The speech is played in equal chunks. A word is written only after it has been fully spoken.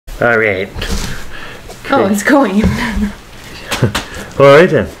All right. Oh, it's going. All right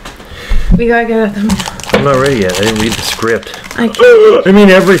then. We gotta get a thumbnail. I'm not ready yet. I didn't read the script. I can't. I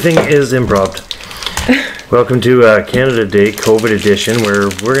mean, everything is improv. Welcome to Canada Day COVID edition, where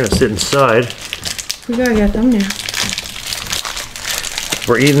we're gonna sit inside. We gotta get a thumbnail.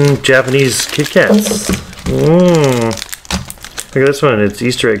 We're eating Japanese Kitkats. Look at this one. It's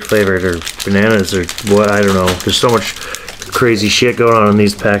Easter egg flavored or bananas or what? I don't know. There's so much crazy shit going on in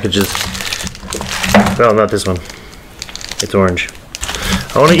these packages. Well, not this one. It's orange.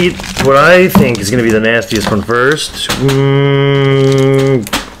 I want to eat what I think is going to be the nastiest one first.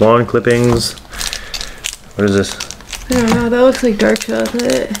 Lawn clippings. What is this? I don't know. That looks like dark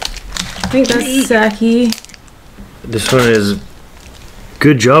chocolate. I think that's sake. This one is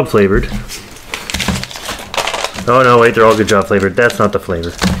Good Job flavored. Oh no, wait, they're all Good Job flavored. That's not the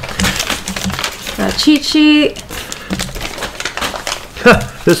flavor. That cheat sheet.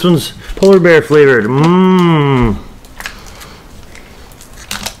 This one's polar bear flavored.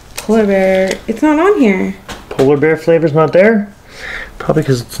 Polar bear. It's not on here. Polar bear flavor's not there? Probably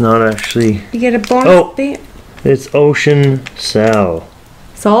because it's not actually. You get a bonus stamp. It's Ocean Sal.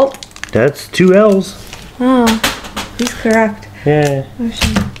 Salt? That's 2 L's. Oh, he's correct. Yeah.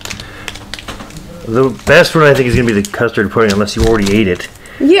 Ocean. The best one I think is going to be the custard pudding, unless you already ate it.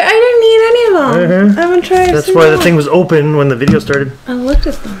 Yeah, I didn't eat any of them. I haven't tried. That's why the thing was open when the video started. I looked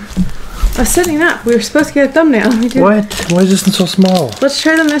at them. I was setting up. We were supposed to get a thumbnail. What? Why is this one so small? Let's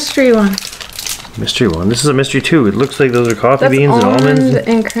try the mystery one. Mystery one. This is a mystery too. It looks like those are coffee That's beans and almonds.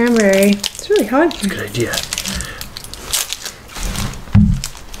 And cranberry. It's really hot here. Good idea.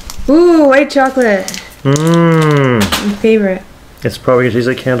 Ooh, white chocolate. Mmm. My favorite. It's probably going to taste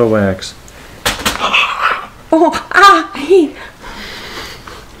like candle wax. Oh, hey.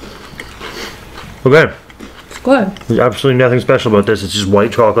 Okay. It's good. There's absolutely nothing special about this. It's just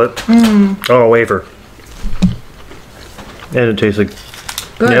white chocolate on a wafer. And it tastes like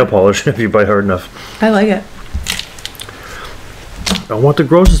nail polish if you bite hard enough. I like it. I want the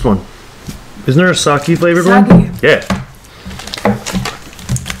grossest one. Isn't there a sake flavored one? Yeah.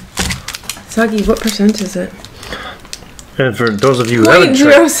 Sake, what percent is it? And for those of you who haven't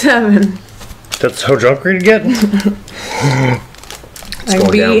tried, 0.07. that's how drunk we're gonna get. I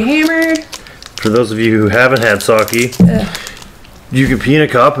can be hammered. For those of you who haven't had sake, you can pee in a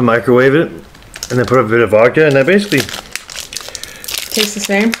cup and microwave it, and then put a bit of vodka, and that basically tastes the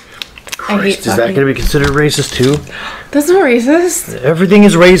same. Christ, I hate is that going to be considered racist too? That's not racist. Everything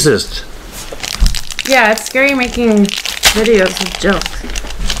is racist. Yeah, it's scary making videos with jokes.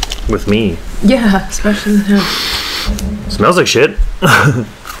 With me. Yeah, especially with him. Smells like shit.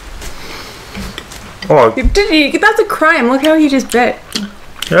 Oh, that's a crime. Look how he just bit.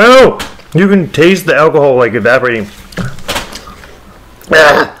 Oh, you can taste the alcohol like evaporating.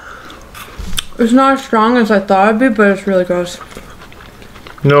 It's not as strong as I thought it'd be, but it's really gross.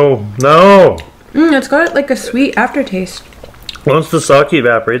 No, no. It's got like a sweet aftertaste. Once the sake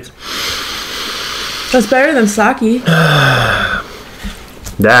evaporates. That's better than sake.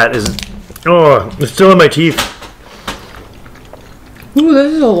 That is, oh, it's still in my teeth. Ooh,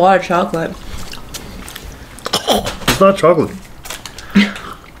 this is a lot of chocolate. It's not chocolate.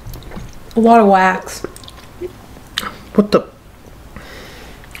 A lot of wax. What the?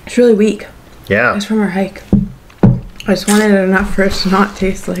 It's really weak. Yeah. It's from our hike. I just wanted it enough for it to not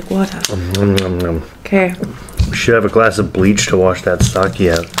taste like water. Okay. We should have a glass of bleach to wash that sake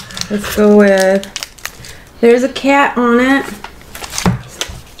out. Let's go with. There's a cat on it.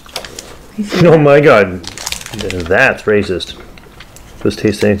 Oh my god. That's racist. This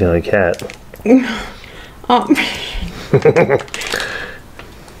tastes anything like cat.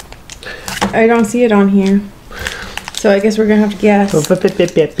 I don't see it on here. So I guess we're gonna have to guess. Nope. What?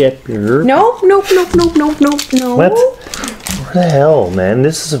 What the hell, man?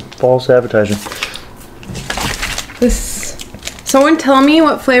 This is a false advertising. Someone tell me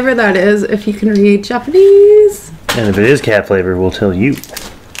what flavor that is if you can read Japanese. And if it is cat flavor, we'll tell you.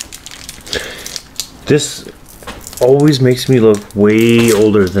 This always makes me look way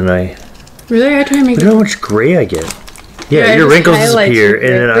older than I. Really? I try to make Look how much gray I get. Yeah, your wrinkles disappear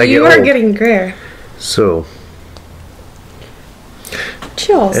and then I get old. You are getting grayer. So.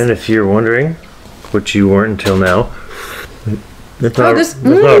 Chills. And if you're wondering, which you weren't until now, that's not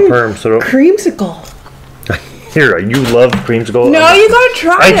a perm, so don't. Creamsicle. Here, you love creamsicle. No, you gotta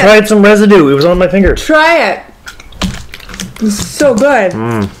try it. I tried some residue. It was on my finger. Try it. It's so good.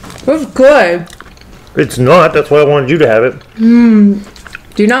 It's good. It's not. That's why I wanted you to have it. Do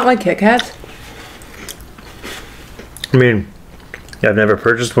you not like Kitkats? I mean, I've never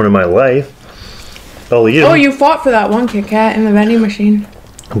purchased one in my life. I'll eat them. Oh, you fought for that one Kit Kat in the vending machine.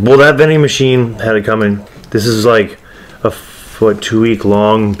 Well, that vending machine had it coming. This is like a 2-week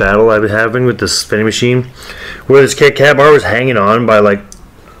long battle I've been having with this vending machine, where this Kit Kat bar was hanging on by like,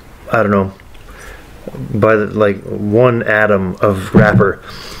 I don't know, by the, like 1 atom of wrapper,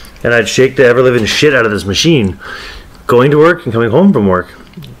 and I'd shake the ever living shit out of this machine, going to work and coming home from work.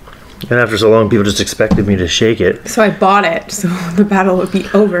 And after so long, people just expected me to shake it. So I bought it, so the battle would be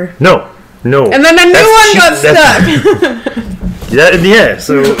over. No. And then a new one got stuck. Yeah,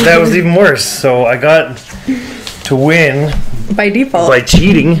 so that was even worse. So I got to win by default. By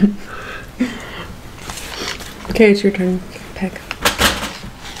cheating. Okay, it's your turn. Peck.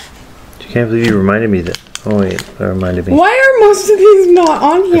 I can't believe you reminded me that. Oh wait, that reminded me. Why are most of these not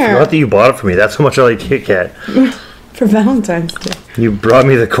on here? I forgot that you bought it for me. That's how much I like Kit Kat. For Valentine's Day. You brought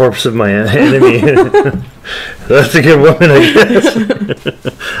me the corpse of my enemy. That's a good woman, I guess.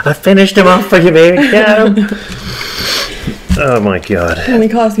 I finished him off for you, baby. Got him. Oh my god. It only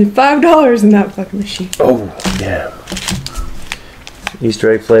cost me $5 in that fucking machine. Oh, yeah.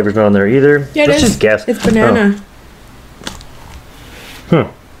 Easter egg flavor's not on there either. Yeah, Let's just guess. It's banana.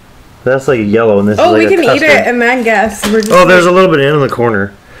 Oh. That's like a yellow, and this is like we a can custard. eat it and then guess. We're just there's a little banana in the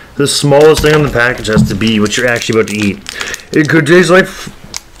corner. The smallest thing on the package has to be what you're actually about to eat. It could taste like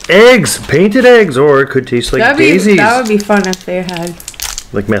eggs, painted eggs, or it could taste like daisies. That would be fun if they had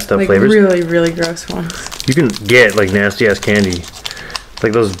like messed up like flavors. Really, really gross ones. You can get like nasty ass candy.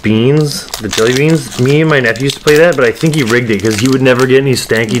 Like those beans, the jelly beans. Me and my nephew used to play that, but I think he rigged it because he would never get any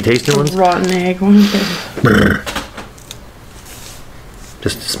stanky tasting ones. Rotten egg ones.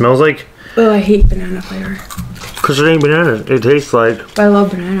 Just smells like. Oh, I hate banana flavor. Because it ain't bananas. It tastes like. But I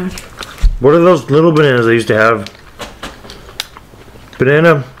love bananas. What are those little bananas I used to have?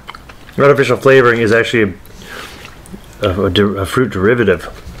 Banana artificial flavoring is actually a fruit derivative.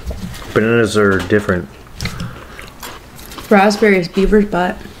 Bananas are different. Raspberry is beaver's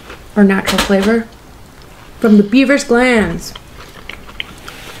butt, or natural flavor from the beaver's glands.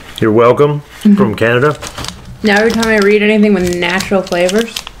 You're welcome from Canada. Now every time I read anything with natural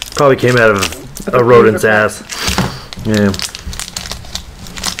flavors, probably came out of a rodent's ass. Yeah.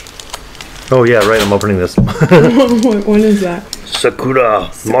 Oh yeah, right. I'm opening this. What one is that?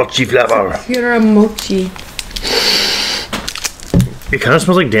 Sakura mochi flavor. Sakura mochi. It kind of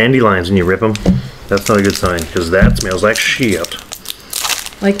smells like dandelions when you rip them. That's not a good sign, because that smells like shit.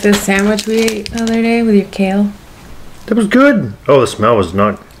 Like the sandwich we ate the other day with your kale? That was good. Oh, the smell was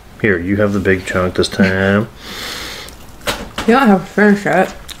not... Here, you have the big chunk this time. You don't have to finish it.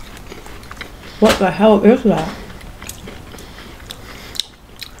 What the hell is that?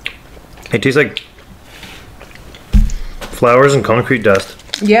 It tastes like flowers and concrete dust.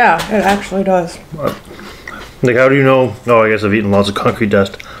 Yeah, it actually does. Like, how do you know? Oh, I guess I've eaten lots of concrete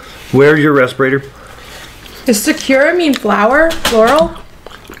dust. Wear your respirator. Does secure mean flower? Floral?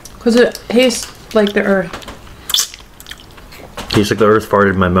 Because it tastes like the earth. Tastes like the earth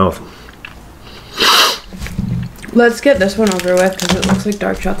farted in my mouth. Let's get this one over with because it looks like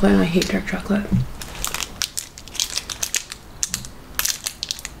dark chocolate and I hate dark chocolate.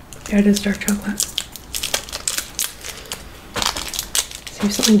 Yeah, it is dark chocolate.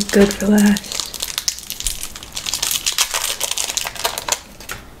 Save something good for last.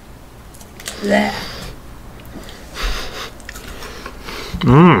 Blech.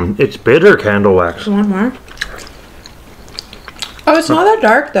 It's bitter candle wax. One more. Oh, it's not that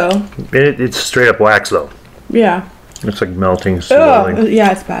dark though. It's straight up wax though. Yeah. It's like melting slowly. Oh,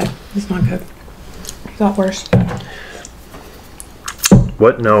 yeah, it's bad. It's not good. It got worse.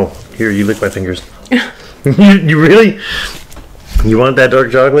 What? No. Here, you lick my fingers. you really? You want that dark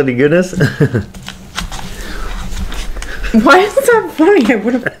chocolatey goodness? Why is that funny? I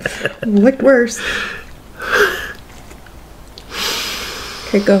would have licked worse.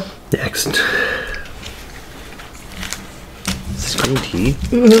 Okay, go. Next. Is this green tea?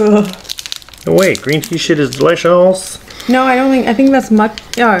 Ugh. No way, green tea shit is delicious. No, I think that's much.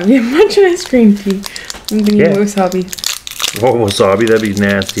 Yeah, much ice cream tea. I'm thinking wasabi. Oh, wasabi? That'd be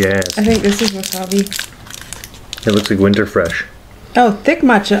nasty ass. I think this is wasabi. It looks like winter fresh. Oh, thick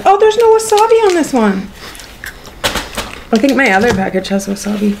matcha. Oh, there's no wasabi on this one. I think my other package has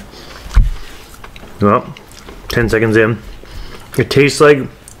wasabi. Well, 10 seconds in. It tastes like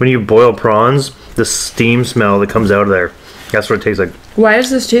when you boil prawns, the steam smell that comes out of there. That's what it tastes like. Why does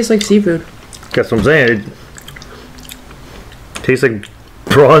this taste like seafood? That's what I'm saying. It tastes like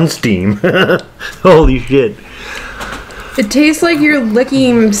prawn steam. Holy shit. It tastes like you're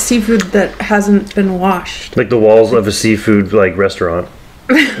licking seafood that hasn't been washed. Like the walls of a seafood like restaurant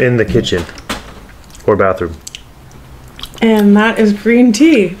in the kitchen or bathroom. And that is green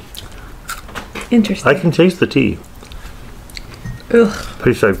tea. Interesting. I can taste the tea. Ugh.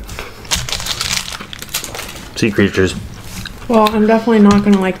 Tastes like sea creatures. Well, I'm definitely not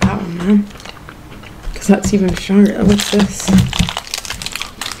gonna like that one, man. Because that's even stronger. What's this?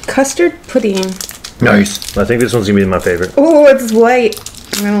 Custard pudding. Nice. I think this one's gonna be my favorite. Oh, it's white.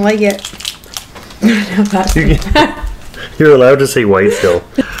 I'm gonna like it. You're allowed to say white still.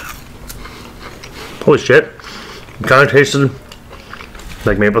 Holy shit. It kind of tasted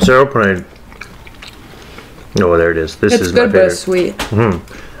like maple syrup when I... Oh, there it is. This is my favorite. It's good, but it's sweet.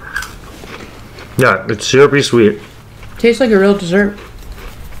 Yeah, it's syrupy sweet. Tastes like a real dessert.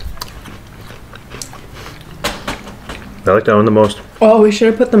 I like that one the most. Oh, we should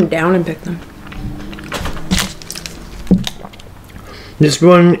have put them down and picked them. This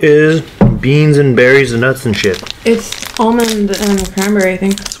one is beans and berries and nuts and shit. It's almond and cranberry, I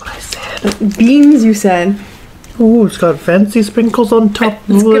think. That's what I said. Beans, you said. Ooh, it's got fancy sprinkles on top.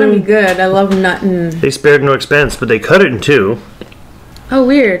 It's gonna be good. I love nut and... They spared no expense, but they cut it in two. Oh,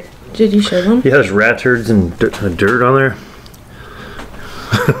 weird. Did you show them? Yeah, there's rat turds and dirt on there.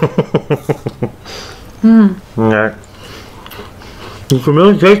 Yeah. You can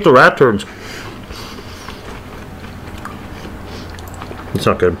really taste the rat turds. It's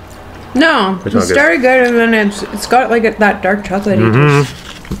not good. No, It's it not good. started good and then it's got like that dark chocolate.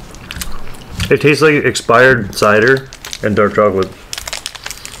 It tastes like expired cider and dark chocolate.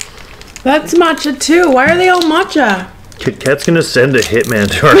 That's matcha too. Why are they all matcha? Kitkat's gonna send a hitman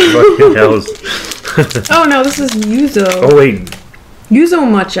to our fucking house. Oh no, this is yuzu. Oh wait, Yuzu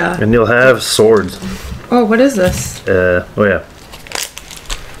matcha. and you'll have swords. Oh, what is this? Oh yeah.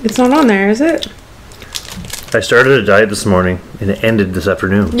 It's not on there, is it? I started a diet this morning and it ended this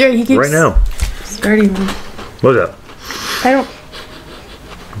afternoon. Yeah, he keeps Right now. starting one. Look at that. I don't...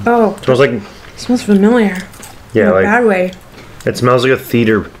 Oh, It smells like, it smells familiar. yeah, In a like bad way. it smells like a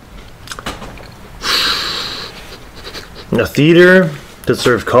theater. A theater that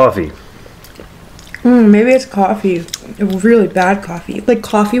serves coffee. Maybe it's coffee. A really bad coffee. Like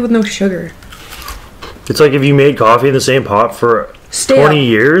coffee with no sugar. It's like if you made coffee in the same pot for Stale. 20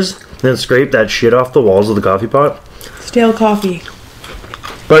 years, then scrape that shit off the walls of the coffee pot. Stale coffee.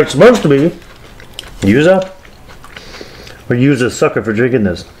 But it's supposed to be. Use up. Or use a sucker for drinking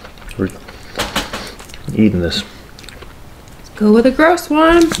this. Or eating this. Go with a gross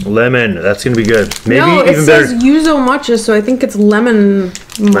one. Lemon. That's going to be good. Maybe No, it even says better. yuzu matcha, so I think it's lemon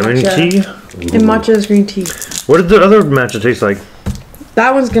matcha. Lemon tea? And matcha is green tea. What did the other matcha taste like?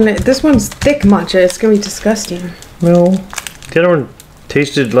 That one's gonna... This one's thick matcha. It's gonna be disgusting. No. The other one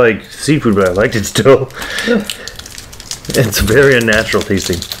tasted like seafood, but I liked it still. Ugh. It's very unnatural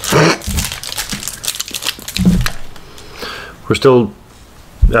tasting. We're still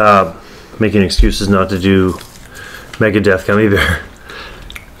making excuses not to do Megadeth Gummy Bear.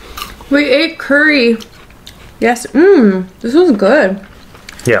 We ate curry. Yes. This one's good.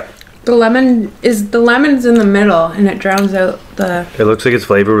 Yeah. The lemon's in the middle and it drowns out the... It looks like it's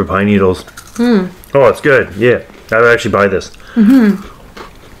flavored with pine needles. Oh, it's good. Yeah. I would actually buy this.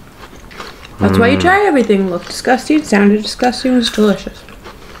 That's why you try everything. Looked disgusting, sounded disgusting, was delicious.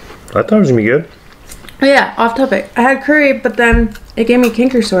 I thought it was going to be good. Oh yeah, off topic. I had curry, but then it gave me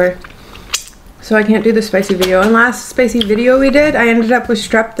canker sore. So I can't do the spicy video. And last spicy video we did, I ended up with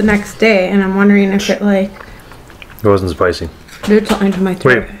strep the next day, and I'm wondering if it like... It wasn't spicy. Did something to my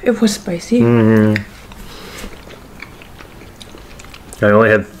throat. Wait. It was spicy. I only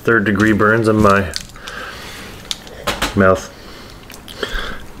had third-degree burns on my mouth.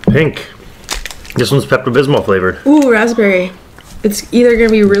 Pink. This one's Pepto-Bismol flavored. Ooh, raspberry. It's either going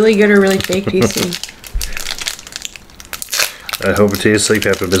to be really good or really fake tasting. I hope it tastes like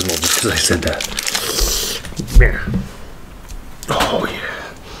Pepto-Bismol just because I said that. Yeah. Oh, yeah.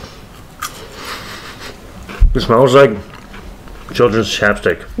 It smells like children's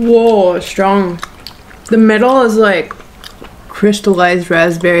chapstick. Whoa, strong. The middle is like crystallized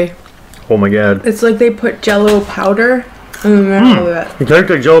raspberry. Oh my god. It's like they put Jello powder in the middle of it. It tastes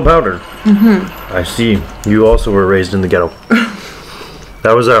like Jello powder. I see. You also were raised in the ghetto.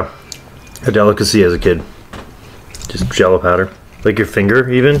 That was a delicacy as a kid. Just Jello powder. Like your finger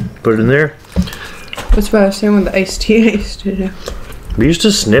even. Put it in there. That's what I was saying with the iced tea I used to do. We used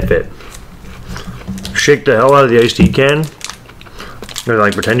to sniff it. Shake the hell out of the iced tea can. Or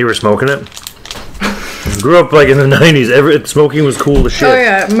like pretend you were smoking it. Grew up like in the 90s. Smoking was cool as shit. Oh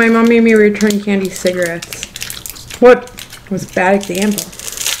yeah, my mom made me return candy cigarettes. What? It was a bad example.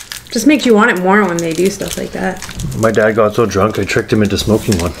 Just makes you want it more when they do stuff like that. My dad got so drunk I tricked him into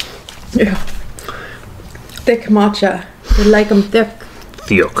smoking one. Yeah. Thick matcha. You like them thick.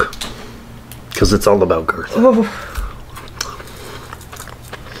 Thick. Because it's all about girth. Oh.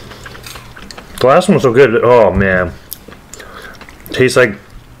 The last one was so good. Oh man. Tastes like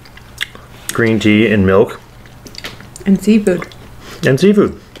green tea and milk. And seafood. And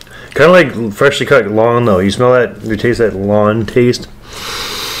seafood. Kind of like freshly cut lawn, though. You smell that? You taste that lawn taste?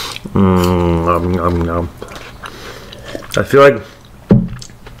 I feel like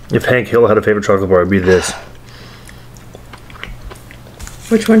if Hank Hill had a favorite chocolate bar, it'd be this.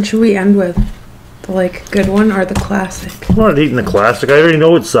 Which one should we end with? The like good one or the classic? I'm not eating the classic. I already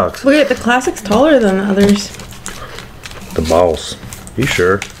know it sucks. Look at the classic's taller than the others. The balls. You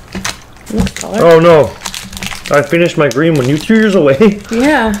sure? It looks taller. Oh no! I finished my green one. You threw yours away.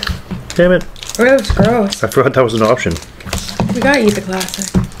 Yeah. Damn it! Oh, it looks gross. I forgot that was an option. We gotta eat the classic.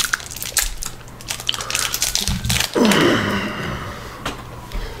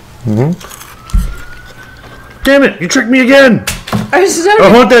 Damn it! You tricked me again! I said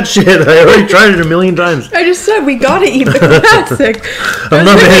I want that shit. I already tried it a million times. I just said we gotta eat the classic. I'm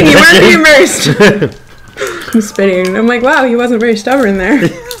not thinking you weren't being paying very I'm spitting. I'm like, wow, he wasn't very stubborn there.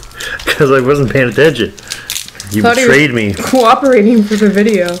 Because I wasn't paying attention. You Thought he betrayed was me. Cooperating for the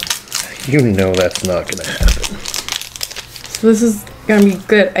video. You know that's not gonna happen. So this is gonna be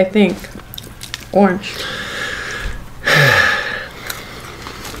good, I think. Orange.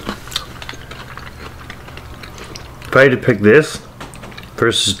 If I had to pick this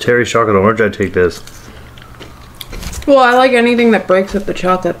versus Terry's chocolate orange, I'd take this. Well, I like anything that breaks up the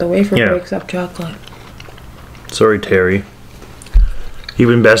chocolate. The wafer Yeah. breaks up chocolate. Sorry, Terry. You've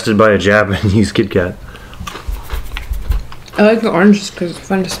been bested by a Japanese Kit Kat. I like the orange just because it's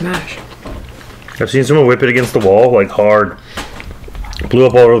fun to smash. I've seen someone whip it against the wall, like hard. Blew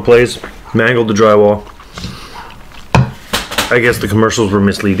up all over the place, mangled the drywall. I guess the commercials were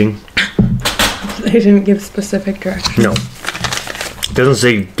misleading. They didn't give specific directions. No. It doesn't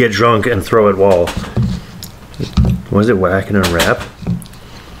say get drunk and throw at wall. What is it? Whack and unwrap?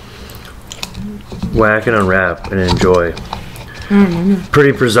 Whack and unwrap and enjoy.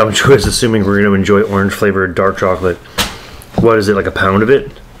 Pretty presumptuous assuming we're going to enjoy orange flavored dark chocolate. What is it, like a pound of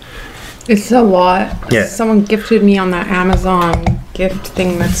it? It's a lot. Yeah. Someone gifted me on that Amazon gift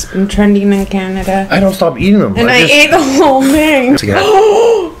thing that's been trending in Canada. I don't stop eating them. And I ate the whole thing.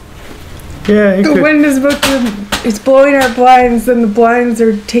 Yeah, The wind is about to, it's blowing our blinds and the blinds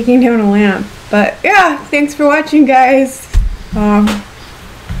are taking down a lamp. But yeah, thanks for watching, guys.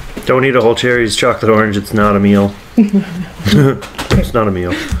 Don't eat a whole cherry's chocolate orange. It's not a meal. It's not a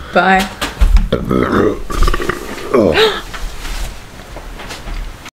meal. Bye. Oh.